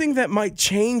something that might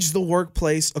change the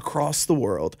workplace across the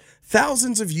world,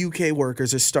 thousands of UK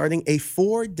workers are starting a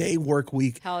 4-day work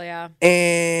week. Hell yeah.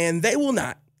 And they will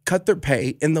not cut their pay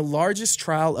in the largest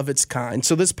trial of its kind.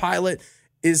 So this pilot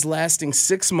is lasting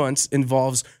 6 months,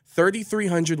 involves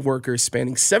 3,300 workers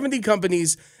spanning 70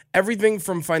 companies, everything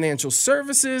from financial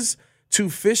services to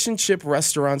fish and chip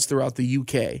restaurants throughout the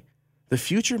UK. The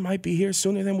future might be here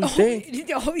sooner than we think. You think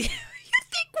we're going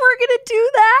to do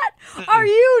that? Are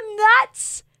you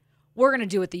nuts? We're going to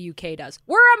do what the UK does.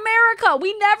 We're America.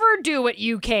 We never do what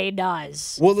UK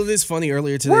does. Well, it is funny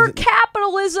earlier today. We're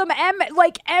capitalism,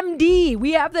 like MD.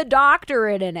 We have the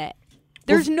doctorate in it.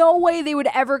 There's no way they would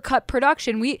ever cut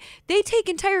production. They take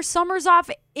entire summers off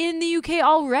in the UK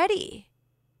already.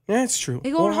 That's true.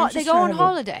 They go on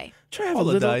holiday.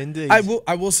 Holiday, indeed. I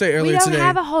will say earlier today. We don't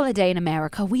have a holiday in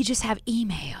America. We just have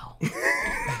email.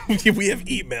 We have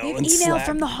email. We have email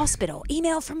from the hospital.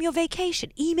 Email from your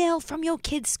vacation. Email from your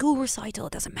kid's school recital.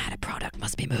 It doesn't matter. Product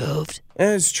must be moved.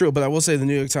 It's true, but I will say the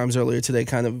New York Times earlier today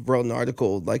kind of wrote an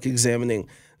article examining.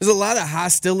 There's a lot of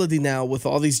hostility now with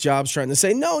all these jobs trying to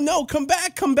say, no, come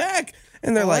back.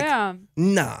 And they're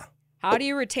nah. How do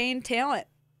you retain talent?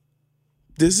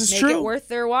 This is true. Make it worth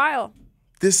their while.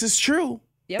 This is true.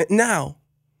 Yep. Now,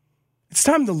 it's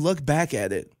time to look back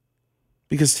at it.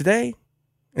 Because today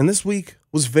and this week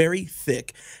was very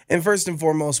thick. And first and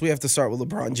foremost, we have to start with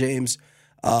LeBron James.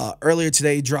 Earlier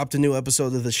today, he dropped a new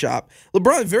episode of The Shop.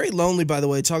 LeBron, very lonely, by the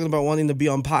way, talking about wanting to be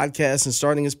on podcasts and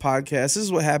starting his podcast. This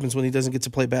is what happens when he doesn't get to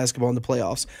play basketball in the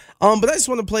playoffs. But I just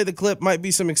want to play the clip. Might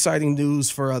be some exciting news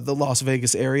for the Las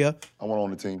Vegas area. I want to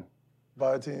own a team.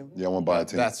 Buy a team? Yeah, I want to buy a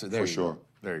team. That's for sure.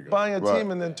 There you go. Buying a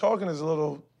team and then talking is a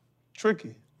little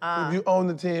tricky. If you own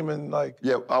the team and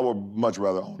Yeah, I would much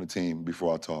rather own a team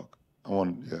before I talk. I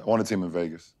want a team in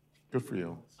Vegas. Good for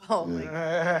you. Oh, my God.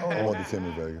 I want the team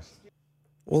in Vegas.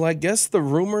 Well, I guess the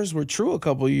rumors were true a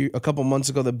couple months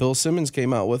ago that Bill Simmons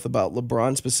came out with about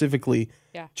LeBron specifically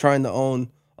trying to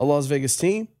own a Las Vegas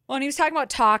team. Well, and he was talking about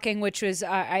talking, which was,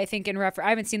 I think, in reference. I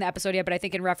haven't seen the episode yet, but I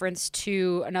think in reference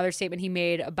to another statement he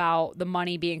made about the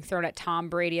money being thrown at Tom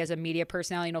Brady as a media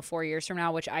personality, 4 years from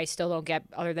now, which I still don't get,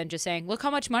 other than just saying, look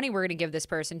how much money we're going to give this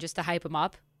person just to hype him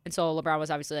up. And so LeBron was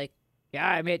obviously like, yeah,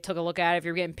 I mean, took a look at it. If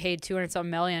you're getting paid $200-something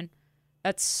million,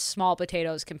 that's small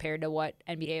potatoes compared to what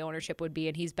NBA ownership would be.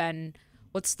 And he's been.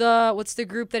 What's the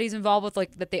group that he's involved with?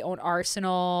 Like that they own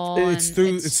Arsenal. It's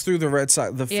through the Red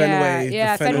Sox, the Fenway.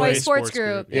 Yeah, the Fenway Sports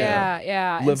Group.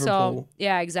 Yeah. Liverpool. And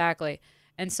so, exactly.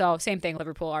 And so same thing,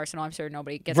 Liverpool, Arsenal. I'm sure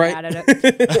nobody gets mad at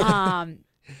it.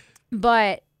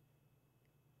 But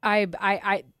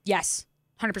I yes,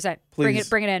 100%. Bring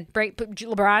it in.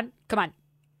 LeBron, come on.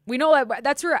 We know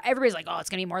that's where everybody's like, oh, it's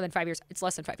gonna be more than 5 years. It's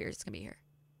less than 5 years. It's gonna be here.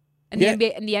 And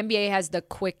the NBA has the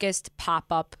quickest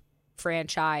pop up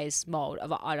franchise mode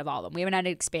out of all of them. We haven't had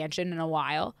an expansion in a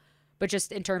while, but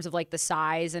just in terms of like the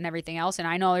size and everything else. And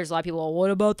I know there's a lot of people, well, what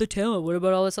about the talent? What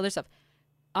about all this other stuff?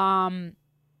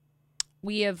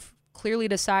 We have clearly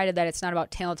decided that it's not about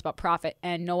talent, it's about profit.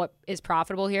 And know what is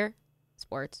profitable here?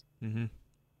 Sports. Mm-hmm.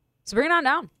 So bring it on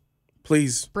down.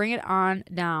 Please. Bring it on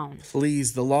down.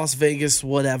 Please. The Las Vegas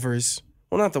whatevers.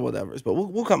 Well, not the whatevers, but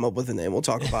we'll come up with a name. We'll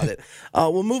talk about it.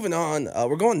 We're moving on.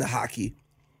 We're going to hockey.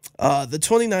 The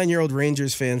 29-year-old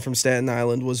Rangers fan from Staten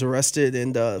Island was arrested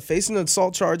and facing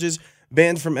assault charges,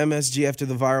 banned from MSG after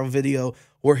the viral video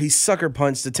where he sucker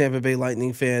punched a Tampa Bay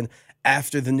Lightning fan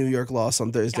after the New York loss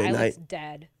on Thursday Guy night. looks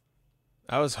dead.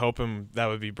 I was hoping that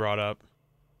would be brought up.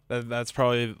 That's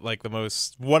probably like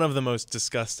one of the most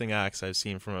disgusting acts I've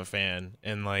seen from a fan,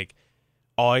 and like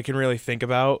all I can really think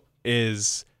about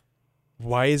is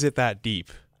why is it that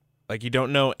deep? Like, you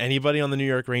don't know anybody on the New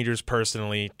York Rangers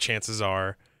personally, chances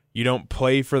are. You don't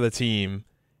play for the team,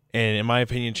 and in my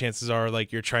opinion, chances are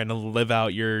like you're trying to live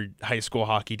out your high school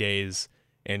hockey days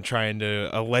and trying to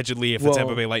allegedly, if a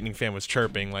Tampa Bay Lightning fan was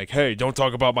chirping like, hey, don't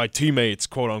talk about my teammates,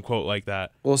 quote unquote, like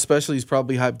that. Well, especially he's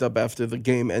probably hyped up after the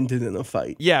game ended in a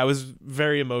fight. Yeah, it was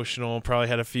very emotional. Probably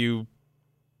had a few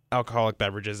alcoholic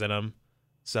beverages in him.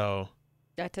 So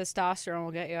that testosterone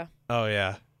will get you. Oh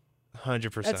yeah,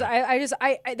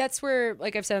 100%. That's where,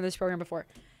 like I've said on this program before,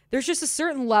 there's just a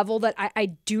certain level that I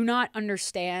do not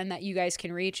understand that you guys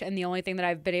can reach, and the only thing that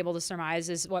I've been able to surmise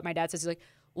is what my dad says. He's like,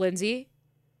 Lindsay,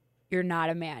 you're not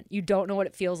a man. You don't know what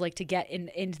it feels like to get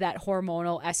into that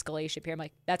hormonal escalation period. I'm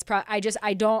like,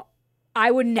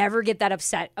 I would never get that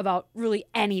upset about really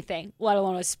anything, let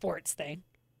alone a sports thing.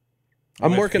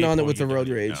 I'm working on it with the road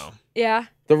rage. Yeah?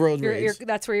 The road rage.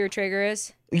 That's where your trigger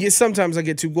is? Yeah, sometimes I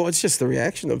get too well. It's just the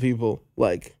reaction of people.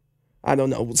 Like, I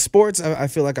don't know. With sports, I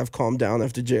feel like I've calmed down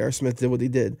after J.R. Smith did what he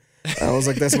did. I was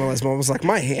like, that's my last moment. I was like,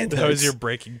 my hand hurts. That was your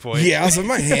breaking point. Yeah, I was like,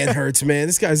 my hand hurts, man.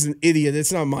 This guy's an idiot.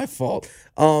 It's not my fault.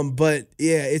 But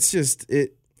yeah, it's just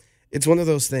it's one of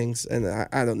those things, and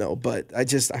I don't know, but I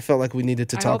felt like we needed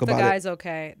to talk about it. I hope the guy's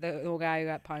okay. The guy who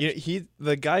got punched. Yeah,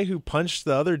 the guy who punched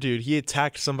the other dude, he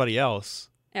attacked somebody else.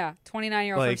 Yeah,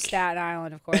 29-year-old from Staten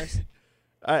Island, of course.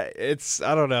 I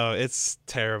don't know. It's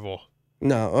terrible.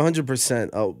 No,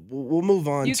 100%. We'll move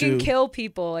on. You can kill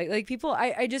people. Like people.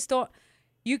 I just don't.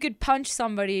 You could punch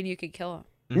somebody and you could kill them.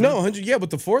 Mm-hmm. No, 100. Yeah, with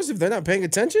the force, if they're not paying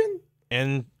attention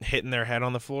and hitting their head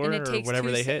on the floor or whatever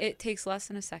they hit, it takes less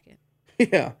than a second.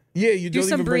 Yeah. You do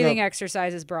some breathing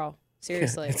exercises, bro.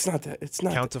 Seriously, it's not that. It's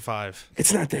not count to 5.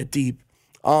 It's not that deep.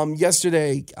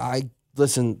 Yesterday,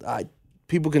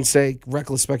 people can say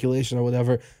reckless speculation or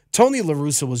whatever. Tony La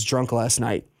Russa was drunk last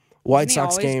night. White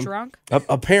Sox game. Drunk?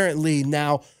 Apparently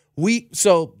now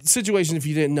situation, if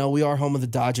you didn't know, we are home of the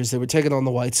Dodgers. They were taking on the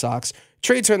White Sox.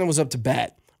 Trey Turner was up to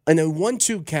bat. In a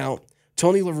 1-2 count,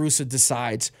 Tony La Russa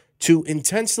decides to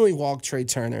intentionally walk Trey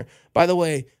Turner. By the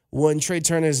way, when Trey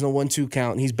Turner is in a 1-2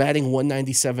 count, he's batting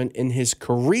 197 in his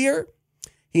career.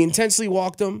 He intentionally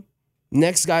walked him.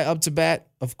 Next guy up to bat,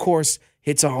 of course,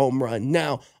 hits a home run.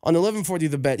 Now, on 1140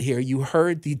 The Bet here, you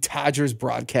heard the Dodgers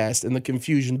broadcast and the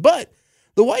confusion, but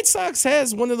the White Sox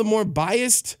has one of the more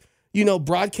biased,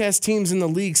 broadcast teams in the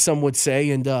league, some would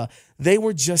say, and they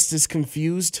were just as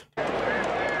confused.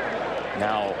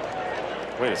 Now,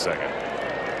 wait a second.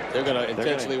 They're going to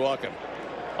intentionally walk him.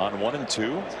 On 1 and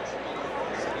 2?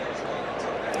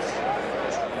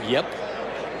 Yep.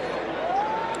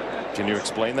 Can you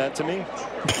explain that to me?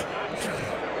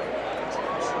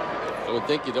 I would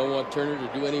think you don't want Turner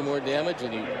to do any more damage,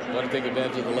 and you want to take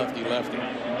advantage of the lefty-lefty.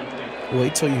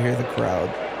 Wait till you hear the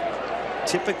crowd.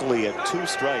 Typically, at 2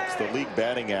 strikes, the league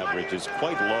batting average is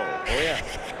quite low. Oh, yeah.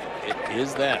 It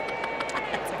is that.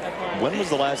 When was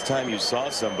the last time you saw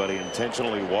somebody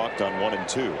intentionally walked on 1 and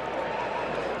 2?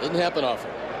 Didn't happen often.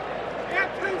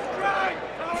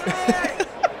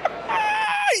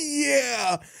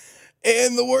 Yeah.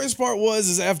 And the worst part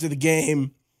is after the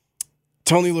game,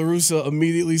 Tony La Russa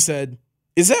immediately said,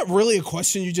 "Is that really a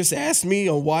question you just asked me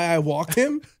on why I walked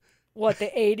him?" What, the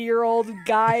 80-year-old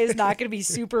guy is not going to be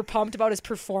super pumped about his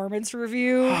performance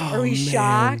review? Are we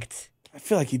shocked? I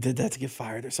feel like he did that to get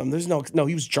fired or something. There's no,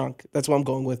 he was drunk. That's what I'm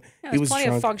going with. Yeah, he was plenty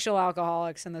drunk. of functional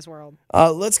alcoholics in this world.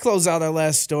 Let's close out our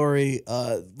last story,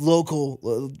 with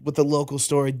the local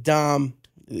story. Dom,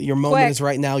 your moment is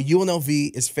right now.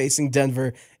 UNLV is facing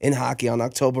Denver in hockey on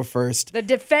October 1st. The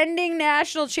defending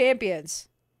national champions.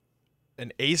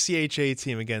 An ACHA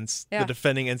team against the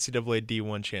defending NCAA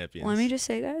D1 champions. Let me just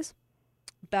say, guys,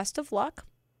 best of luck.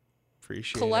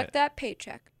 Appreciate Collect that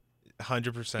paycheck.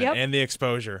 100%. Yep. And the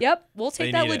exposure. Yep. We'll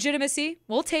take that legitimacy. It.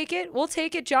 We'll take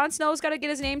it. Jon Snow's got to get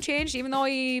his name changed, even though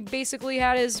he basically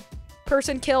had his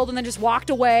person killed and then just walked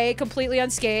away completely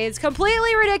unscathed.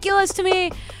 Completely ridiculous to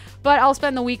me. But I'll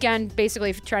spend the weekend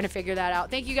basically trying to figure that out.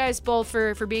 Thank you guys both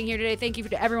for being here today. Thank you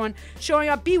to everyone showing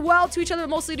up. Be well to each other,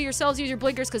 mostly to yourselves. Use your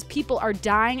blinkers because people are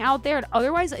dying out there. And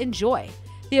otherwise, enjoy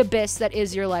the abyss that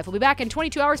is your life. We'll be back in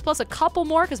 22 hours plus a couple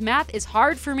more because math is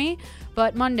hard for me.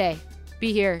 But Monday,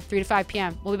 be here 3 to 5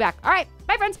 p.m. We'll be back. All right.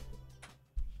 Bye, friends.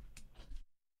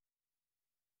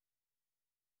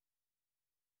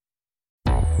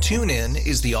 TuneIn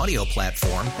is the audio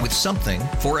platform with something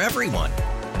for everyone.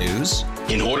 News.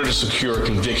 In order to secure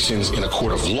convictions in a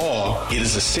court of law, it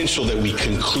is essential that we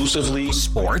conclusively.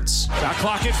 Sports. Shot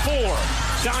clock at 4.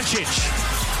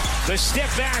 Doncic. The step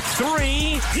back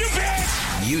 3. You bet.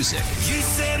 Music. You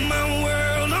set my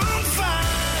world on fire.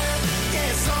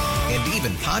 Yes, and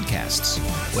even podcasts.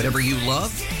 Whatever you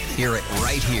love, hear it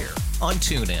right here on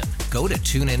TuneIn. Go to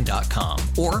TuneIn.com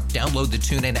or download the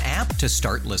TuneIn app to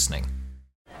start listening.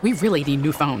 We really need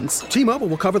new phones. T-Mobile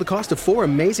will cover the cost of 4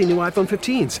 amazing new iPhone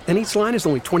 15s, and each line is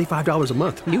only $25 a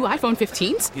month. New iPhone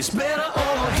 15s? It's better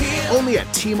over here. Only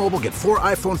at T-Mobile, get 4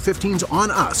 iPhone 15s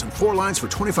on us and 4 lines for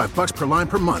 $25 per line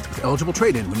per month with eligible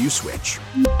trade-in when you switch.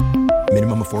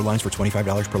 Minimum of 4 lines for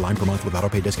 $25 per line per month with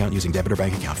autopay discount using debit or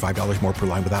bank account. $5 more per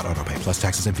line without autopay, plus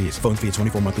taxes and fees. Phone fee at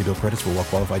 24 monthly bill credits for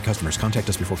well-qualified customers. Contact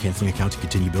us before canceling account to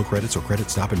continue bill credits or credit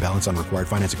stop and balance on required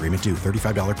finance agreement due.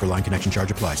 $35 per line connection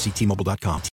charge applies. See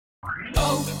T-Mobile.com.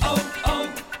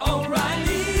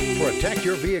 O'Reilly. Protect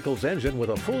your vehicle's engine with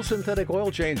a full synthetic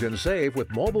oil change and save with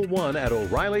Mobil 1 at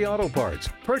O'Reilly Auto Parts.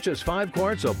 Purchase 5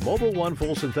 quarts of Mobil 1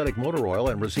 full synthetic motor oil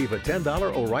and receive a $10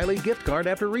 O'Reilly gift card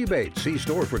after rebate. See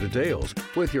store for details.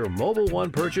 With your Mobil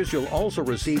 1 purchase, you'll also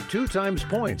receive 2 times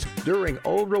points during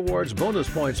O Rewards Bonus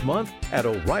Points Month at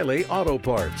O'Reilly Auto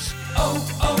Parts.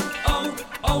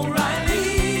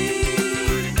 O'Reilly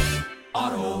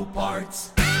Auto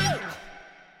Parts.